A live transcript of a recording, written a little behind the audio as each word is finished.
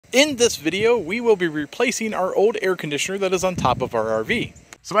In this video, we will be replacing our old air conditioner that is on top of our RV.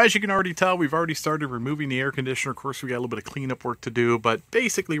 So as you can already tell, we've already started removing the air conditioner. Of course, we got a little bit of cleanup work to do, but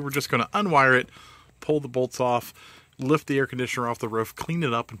basically we're just going to unwire it, pull the bolts off, lift the air conditioner off the roof, clean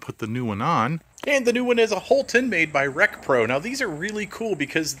it up, and put the new one on. And the new one is a Houghton made by RecPro. Now these are really cool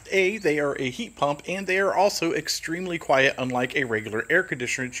because A, they are a heat pump, and they are also extremely quiet, unlike a regular air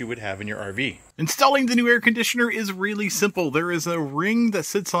conditioner that you would have in your RV. Installing the new air conditioner is really simple. There is a ring that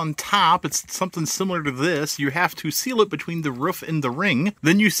sits on top. It's something similar to this. You have to seal it between the roof and the ring.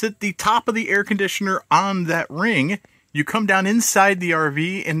 Then you sit the top of the air conditioner on that ring. You come down inside the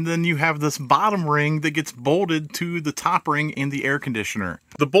RV, and then you have this bottom ring that gets bolted to the top ring in the air conditioner.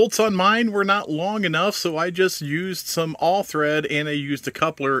 The bolts on mine were not long enough, so I just used some all thread and I used a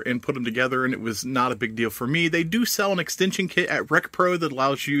coupler and put them together, and it was not a big deal for me. They do sell an extension kit at RecPro that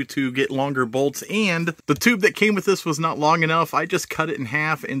allows you to get longer bolts, and the tube that came with this was not long enough. I just cut it in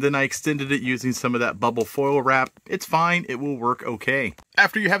half and then I extended it using some of that bubble foil wrap. It's fine, it will work okay.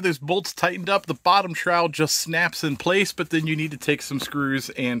 After you have those bolts tightened up, the bottom shroud just snaps in place, but then you need to take some screws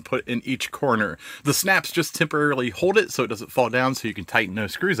and put in each corner. The snaps just temporarily hold it so it doesn't fall down, so you can tighten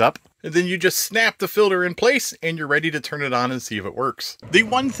those screws up. And then you just snap the filter in place and you're ready to turn it on and see if it works. The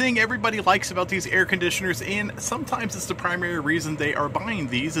one thing everybody likes about these air conditioners, and sometimes it's the primary reason they are buying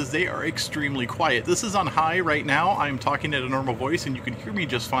these, is they are extremely quiet. This is on high right now. I'm talking at a normal voice and you can hear me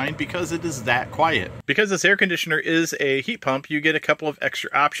just fine because it is that quiet. Because this air conditioner is a heat pump, you get a couple of extra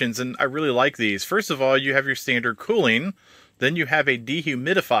options, and I really like these. First of all, you have your standard cooling. Then you have a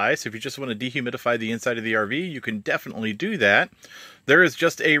dehumidify, so if you just want to dehumidify the inside of the RV, you can definitely do that. There is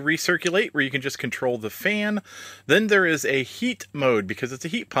just a recirculate where you can just control the fan. Then there is a heat mode. Because it's a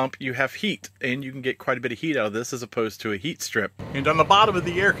heat pump, you have heat, and you can get quite a bit of heat out of this as opposed to a heat strip. And on the bottom of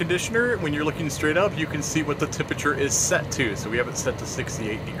the air conditioner, when you're looking straight up, you can see what the temperature is set to. So we have it set to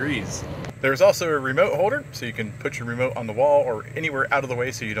 68 degrees. There's also a remote holder, so you can put your remote on the wall or anywhere out of the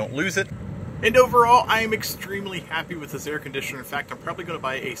way so you don't lose it. And overall, I am extremely happy with this air conditioner. In fact, I'm probably going to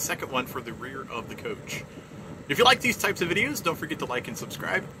buy a second one for the rear of the coach. If you like these types of videos, don't forget to like and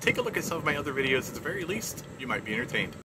subscribe. Take a look at some of my other videos. At the very least, you might be entertained.